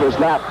receivers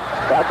left,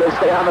 but they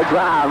stay on the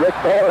ground. Rick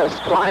Bayless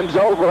climbs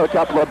over a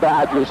couple of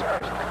Badgers.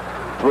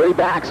 3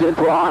 backs in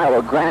for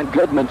Iowa. Grant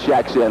Goodman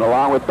checks in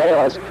along with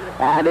Bayless,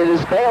 and it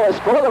is Bayless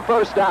for the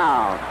first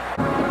down.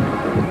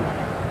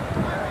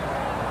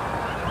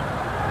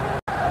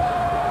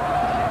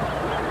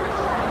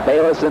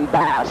 Bayless and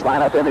Bass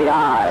line up in the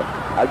I.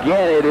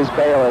 Again, it is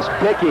Bayless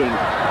picking,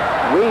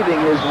 weaving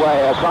his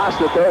way across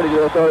the 30 to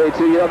the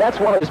 32. You know, that's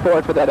one of the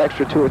sports for that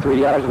extra 2 or 3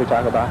 yards we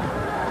talk about.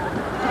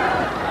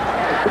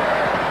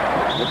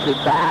 This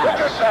is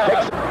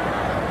Bass.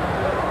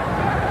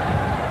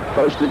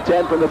 1st and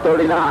 10 from the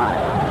 39.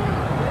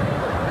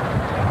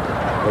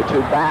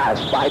 Richard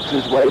Bass fights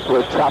his way for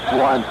a tough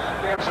one.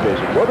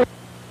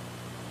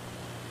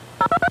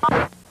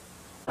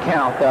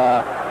 Count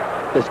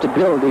the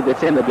stability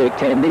that's in the Big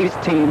Ten. These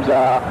teams,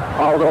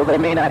 although they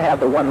may not have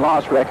the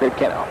one-loss record,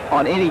 can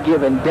on any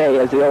given day,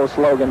 as the old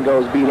slogan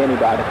goes, beat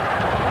anybody.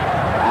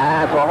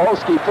 And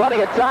Paholski,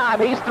 plenty of time.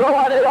 He's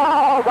throwing it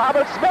all.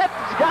 Robert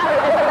Smith's got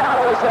it in and out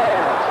of his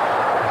hands.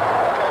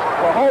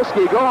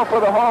 Paholski going for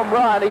the home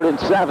run.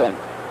 7.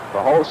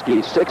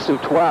 Paholski 6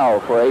 of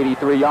 12 for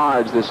 83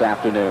 yards this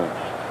afternoon.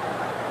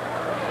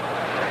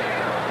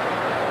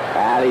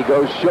 And he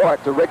goes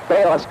short to Rick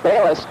Bayless.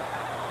 Bayless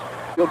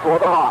good for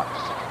the Hawks.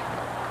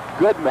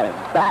 Goodman,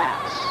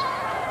 Bass,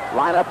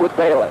 line up with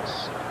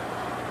Bayless.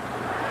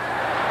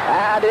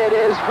 And it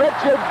is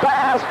Richard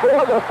Bass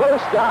for the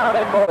first down.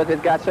 And Morris has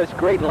got such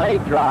great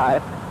leg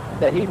drive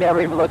that he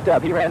never even looked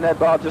up. He ran that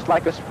ball just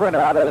like a sprinter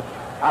out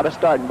of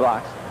starting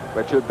blocks.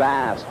 Richard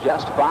Bass,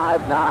 just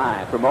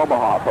 5'9" from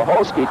Omaha.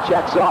 Poholski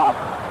checks off,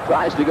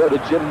 tries to go to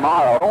Jim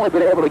Morrow. Only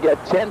been able to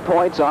get 10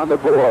 points on the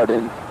board,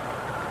 and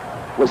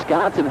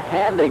Wisconsin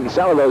handing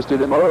some of those to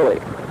them early.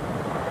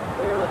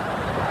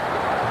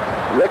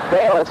 Rick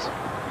Bayless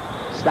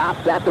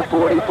stopped at the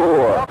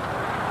 44.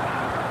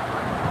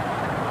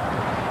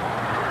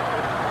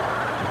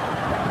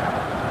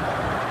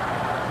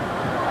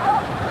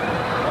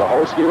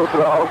 Poholski will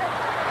throw.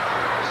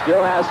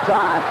 Still has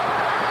time.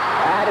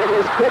 And it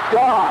is picked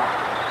off.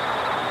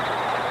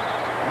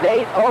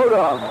 Nate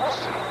Odoms.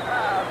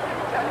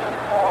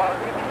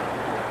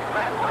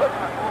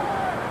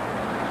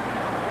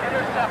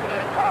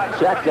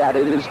 Check that.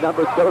 It is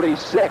number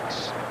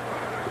 36.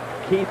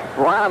 Keith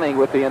Browning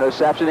with the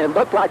interception. It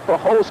looked like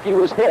Poholski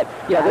was hit.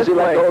 Yeah, this play,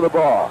 let go of the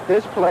ball.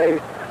 This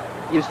play,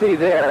 you see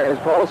there, as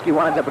Poholski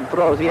winds up and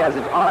throws, he has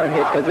his arm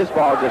hit because this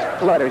ball just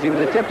flutters. He was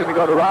attempting to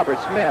go to Robert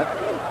Smith.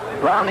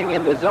 Browning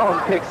in the zone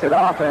picks it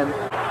off, and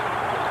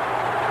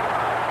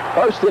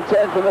first and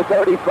 10 from the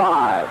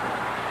 35.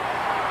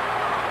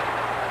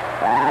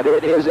 And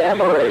it is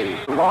Emery.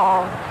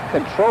 Long,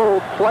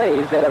 controlled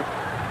plays that have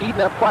eaten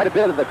up quite a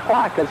bit of the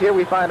clock, because here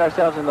we find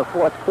ourselves in the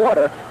fourth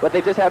quarter, but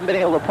they just haven't been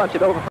able to punch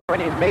it over for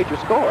any major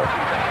scores.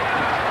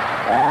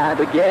 And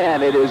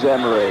again, it is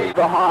Emery.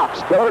 The Hawks,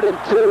 3rd and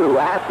 2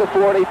 at the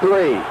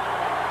 43.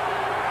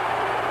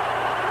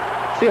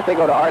 See if they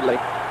go to Artley.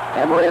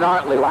 Emery and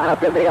Artley line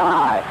up in the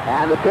eye,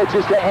 and the pitch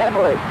is to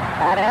Emery,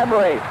 and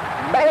Emery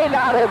may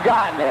not have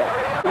gotten it.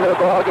 The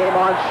ball game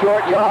on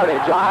short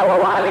yardage. Iowa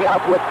lining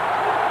up with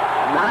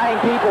 9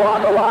 people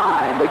on the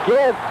line. The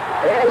give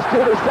is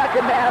to the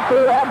second man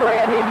through Emery,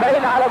 and he may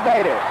not have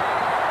made it.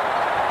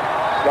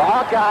 The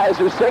Hawkeyes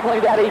are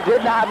signaling that he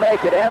did not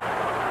make it.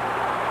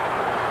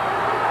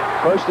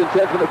 First and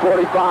 10 from the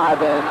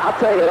 45, and I'll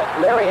tell you,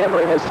 Larry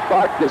Emery has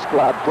sparked this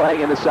club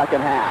playing in the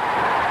second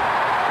half.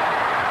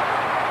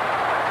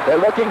 They're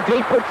looking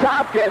deep for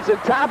Tompkins, and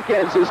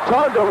Tompkins is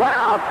turned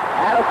around,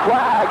 and a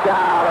flag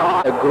down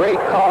on. A great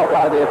call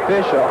by the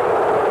official.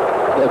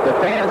 The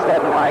fans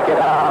didn't like it.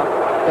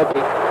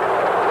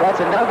 That's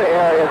another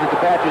area that the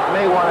Badgers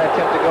may want to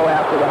attempt to go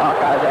after the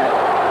Hawkeyes at.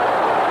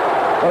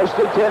 First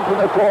and 10 from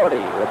the 40.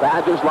 The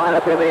Badgers line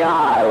up in the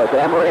eye with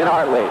Emery and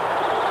Artley.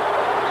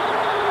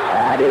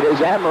 And it is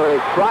Emery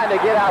trying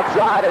to get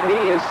outside, and he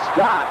is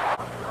stopped.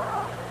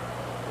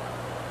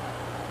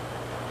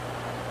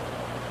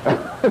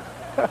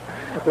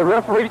 The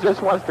referee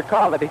just wants to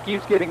call it. He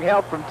keeps getting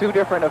help from 2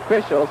 different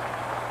officials.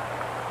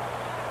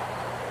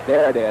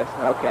 There it is.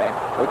 Okay.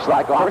 Looks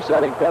like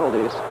offsetting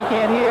penalties. You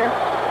can't hear.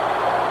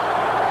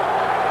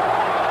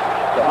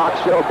 The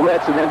Hawks show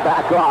blitz and then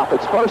back off.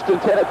 It's first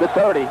and 10 at the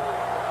 30.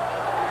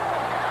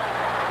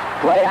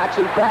 Play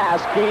action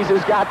pass. Keys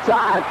has got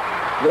time.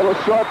 Little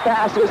short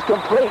pass is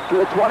complete to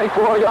the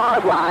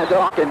 24-yard line.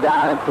 Dawkins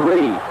down in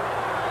 3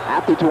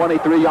 at the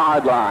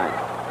 23-yard line.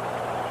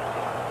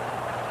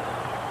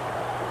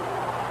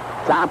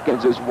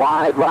 Tompkins is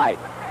wide right.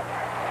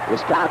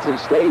 Wisconsin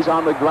stays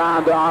on the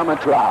ground to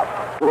Armentrout.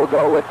 We'll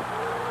go with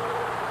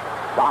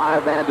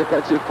 5-man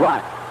defensive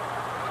front.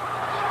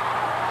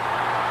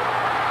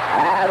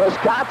 And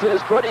Wisconsin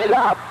is putting it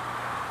up.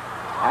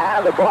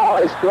 And the ball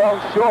is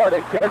thrown short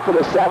and cleared for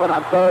the 7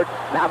 on 3rd.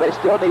 Now they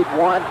still need 1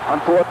 on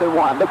 4th and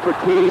 1. Look for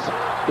Keys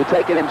to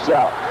take it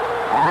himself.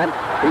 And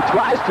he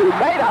tries to,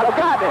 may not have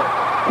gotten it.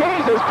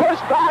 Keys is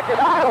pushed back, and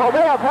Idaho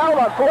may have held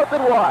on 4th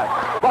and 1.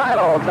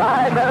 Final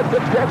 9 minutes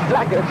and 10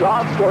 seconds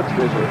on Sports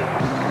Vision.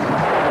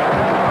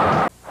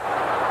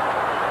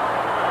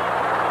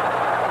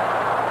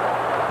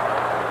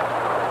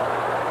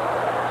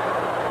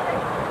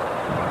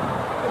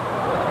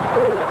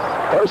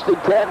 First and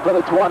 10 for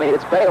the 20.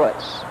 It's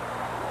Bayless.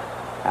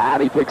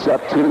 And he picks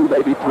up 2,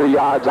 maybe 3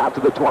 yards out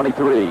to the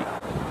 23.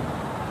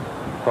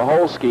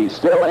 Poholski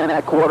still in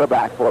at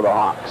quarterback for the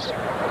Hawks.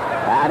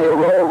 And he'll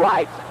roll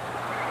right.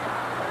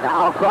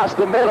 Now across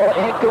the middle,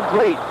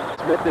 incomplete.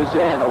 Smith is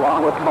in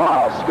along with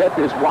Morrow. Smith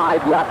is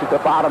wide left at the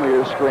bottom of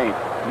your screen.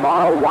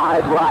 Morrow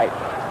wide right.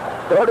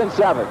 3rd and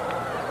 7.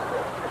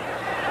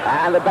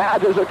 And the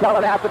Badgers are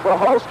coming after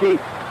Poholski.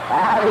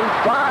 And he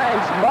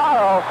finds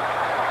Morrow.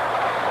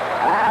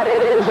 And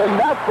it is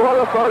enough for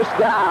the first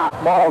down.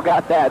 Morrow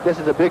got that. This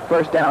is a big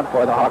first down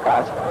for the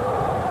Hawkeyes.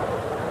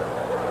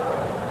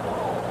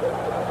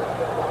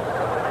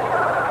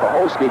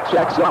 Poholski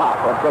checks off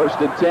on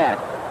 1st and 10.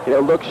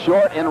 He'll look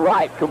short and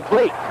right,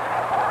 complete.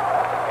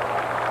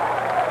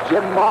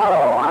 Jim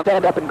Morrow, I'll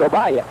stand up and go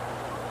by you.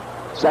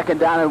 2nd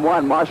down and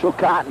 1, Marshall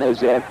Cotton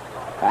is in.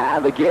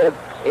 And the give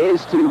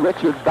is to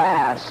Richard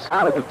Bass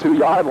out of the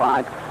 2-yard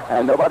line,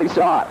 and nobody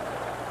saw it.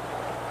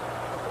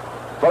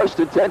 1st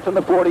and 10 from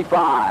the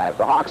 45.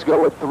 The Hawks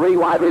go with 3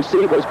 wide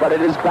receivers, but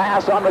it is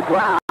Bass on the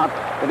ground,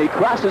 and he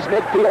crosses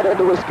midfield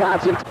into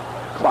Wisconsin.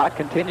 Clock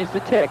continues to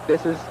tick.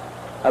 This is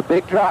a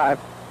big drive.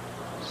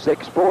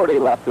 6:40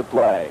 left to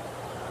play.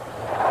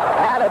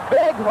 And a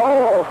big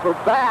hole for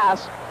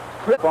Bass.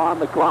 Trip on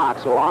the clock,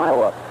 so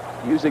Iowa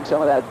using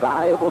some of that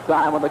valuable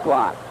time on the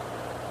clock.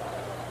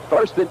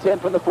 1st and 10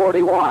 from the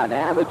 41,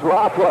 and the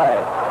draw play.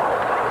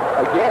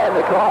 Again,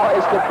 the call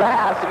is to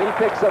Bass, and he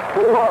picks up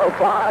 4 or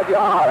 5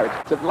 yards.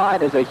 The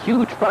line is a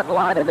huge front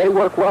line, and they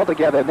work well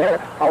together, and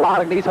they're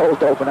allowing these holes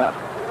to open up.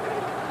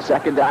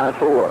 2nd down and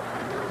 4.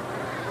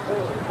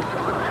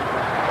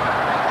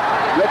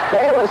 Rick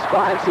Bayless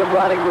finds some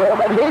running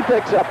room, and he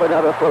picks up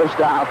another 1st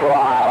down for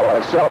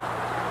Iowa. So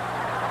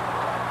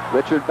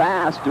Richard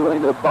Bass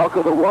doing the bulk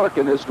of the work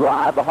in this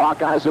drive. The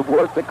Hawkeyes have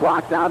worked the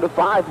clock down to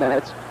 5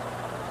 minutes.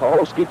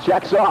 Hawkeyes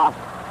checks off.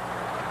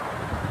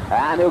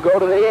 And he'll go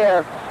to the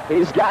air.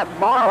 He's got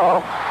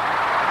Morrow.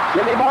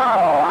 Jimmy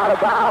Morrow out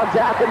of bounds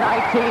at the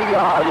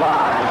 19-yard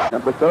line.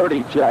 Number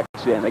 30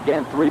 checks in.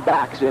 Again, 3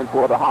 backs in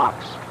for the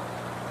Hawks.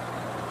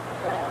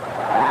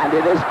 And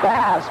it is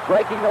Bass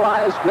breaking the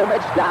line of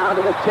scrimmage down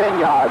to the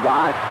 10-yard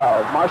line.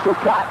 Marshall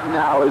Cotton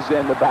now is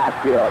in the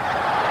backfield.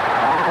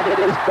 And it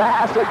is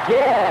Bass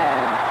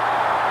again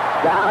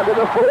down to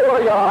the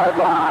 4-yard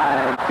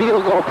line.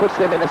 Field goal puts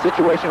them in a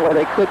situation where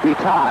they could be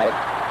tied.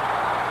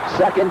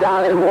 2nd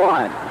down and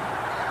 1.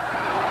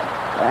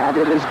 And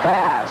it is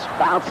Bass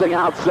bouncing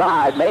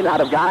outside. May not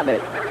have gotten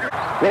it.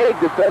 Big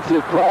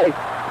defensive play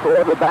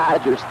for the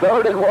Badgers.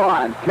 3rd and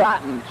 1.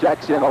 Cotton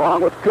checks in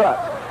along with Cook.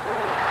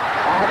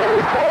 And it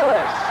is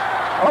Bayless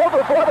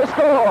over for the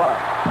score.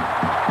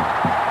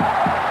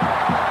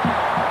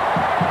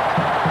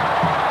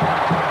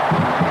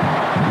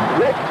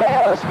 Rick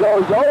Bayless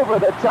goes over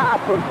the top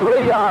from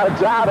 3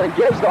 yards out and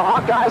gives the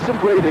Hawkeyes some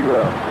breathing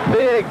room.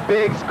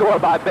 Big score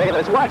by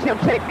Bayless. Watch him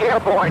take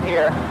airborne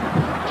here.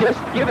 Just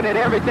giving it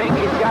everything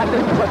he's got.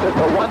 This is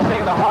the one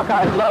thing the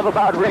Hawkeyes love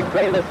about Rick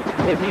Bayless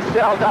is he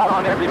sells out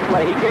on every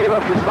play. He gave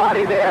up his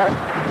body there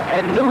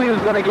and knew he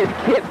was going to get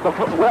hit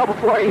well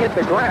before he hit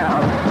the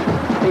ground.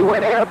 He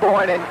went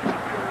airborne and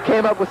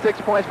came up with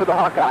 6 points for the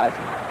Hawkeyes.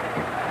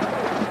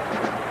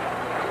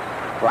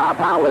 Rob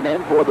Howland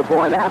in for the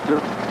point after.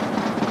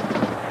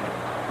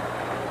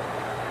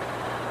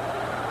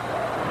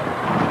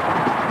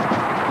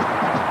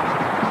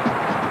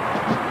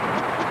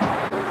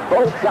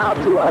 Bolts out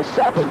to a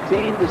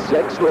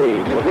 17-6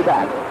 lead. We'll be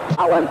back.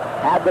 Howland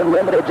had been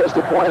limited just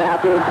a point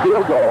after his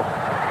field goal.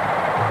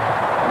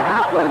 And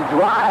Howland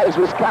drives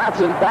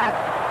Wisconsin back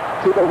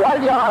to the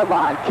 1-yard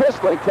line.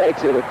 Kissling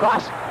takes it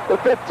across the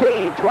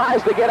 15,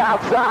 tries to get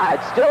outside,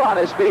 still on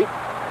his feet,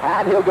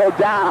 and he'll go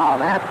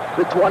down at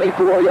the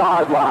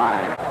 24-yard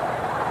line.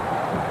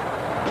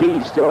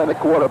 Key still in the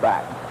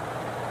quarterback.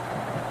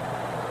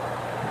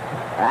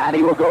 And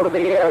he will go to the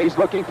air. He's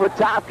looking for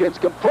Tompkins,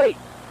 complete.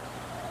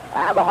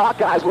 And the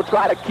Hawkeyes will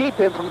try to keep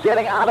him from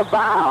getting out of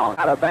bounds,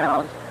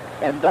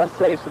 and thus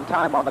save some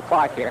time on the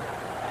clock here.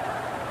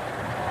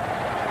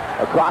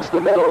 Across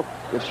the middle,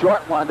 the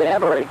short one to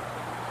Emery.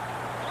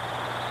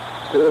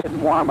 2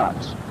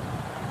 warm-ups.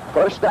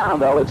 1st down,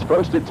 though. It's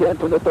 1st and 10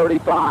 from the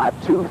 35.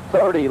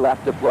 2:30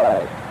 left to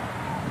play.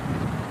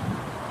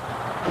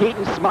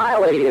 Keaton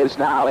Smiley is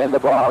now in the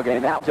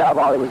ballgame. That job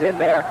while he was in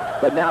there,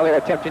 but now they're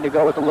attempting to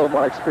go with a little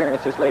more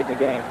experience this late in the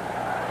game.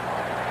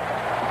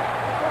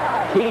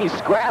 He's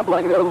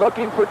scrambling. They're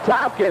looking for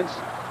Tompkins.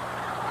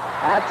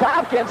 And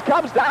Tompkins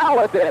comes down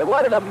with it.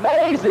 What an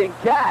amazing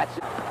catch.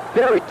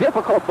 Very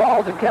difficult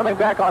balls and coming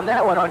back on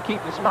that one on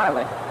Keaton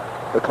Smiley.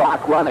 The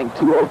clock running,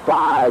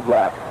 2:05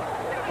 left.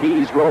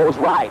 Keys rolls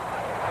right.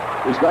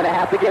 He's going to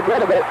have to get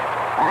rid of it.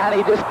 And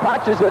he just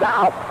punches it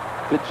out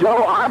to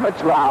Joe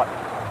Armentrout.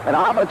 And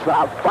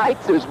Armentrout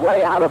fights his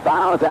way out of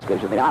bounds.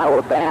 The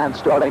Iowa band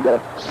starting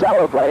to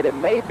celebrate. It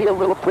may be a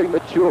little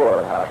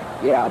premature.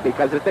 Yeah,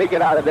 because if they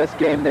get out of this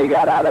game, they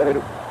got out of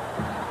it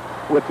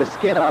with the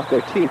skin off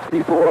their teeth.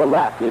 3-4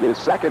 left. It is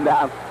 2nd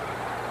down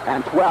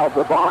and 12.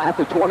 The ball at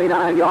the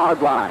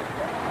 29-yard line.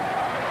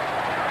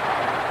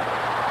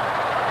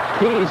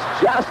 Keys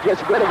just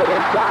gets rid of it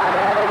in time,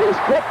 and it is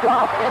picked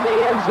off in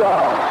the end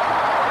zone.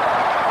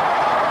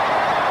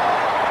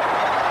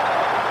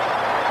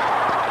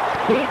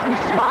 Keaton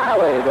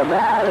Smiley, the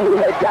man who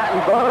had gotten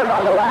burned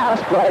on the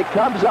last play,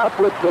 comes up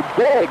with the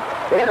big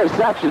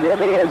interception in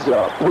the end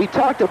zone. We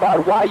talked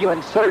about why you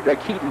insert a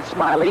Keaton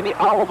Smiley.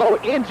 Although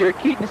injured,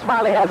 Keaton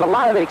Smiley has a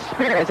lot of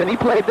experience, and he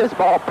played this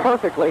ball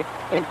perfectly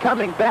in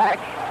coming back,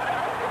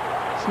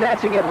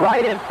 snatching it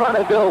right in front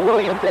of Bill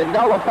Williams and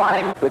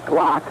nullifying the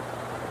clock.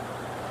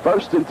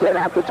 1st and 10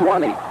 after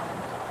 20.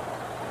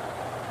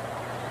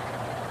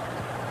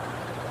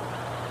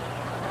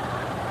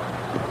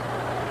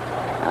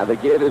 Now the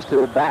give is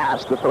to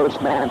Bass, the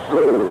first man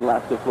through,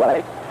 left to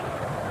play.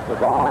 The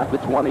ball at the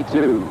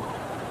 22.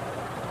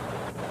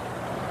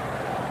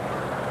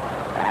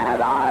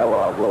 And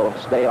Iowa will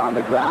stay on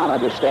the ground,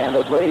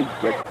 understandably.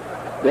 But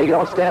they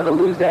don't stand to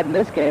lose that in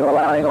this game,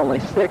 allowing only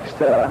 6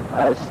 to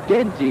a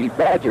stingy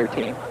Badger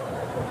team.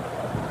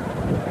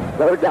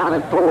 3rd down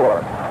and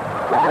 4.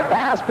 And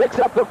Bass picks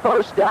up the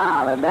 1st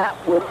down, and that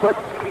will put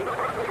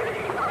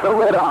the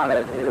lid on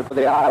it.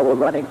 The Iowa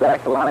running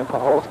back allowing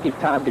Hawkeyes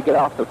time to get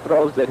off the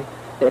throws that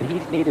that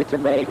he's needed to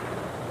make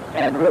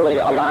and really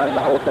allowing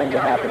the whole thing to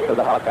happen for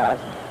the Hawkeyes.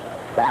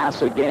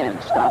 Pass again,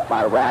 stopped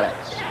by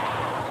Raditz.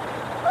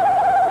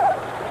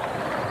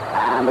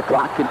 And the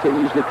clock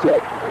continues to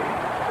tick.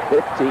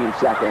 15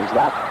 seconds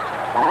left.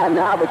 And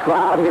now the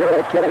crowd here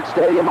at Kinnick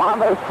Stadium on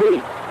their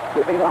feet,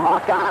 giving the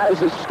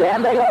Hawkeyes a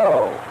standing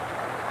O.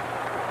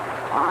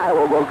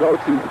 Iowa will go to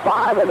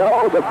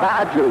 5-0. The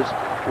Badgers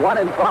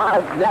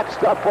 1-5.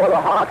 Next up for the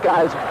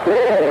Hawkeyes,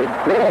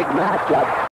 big matchup.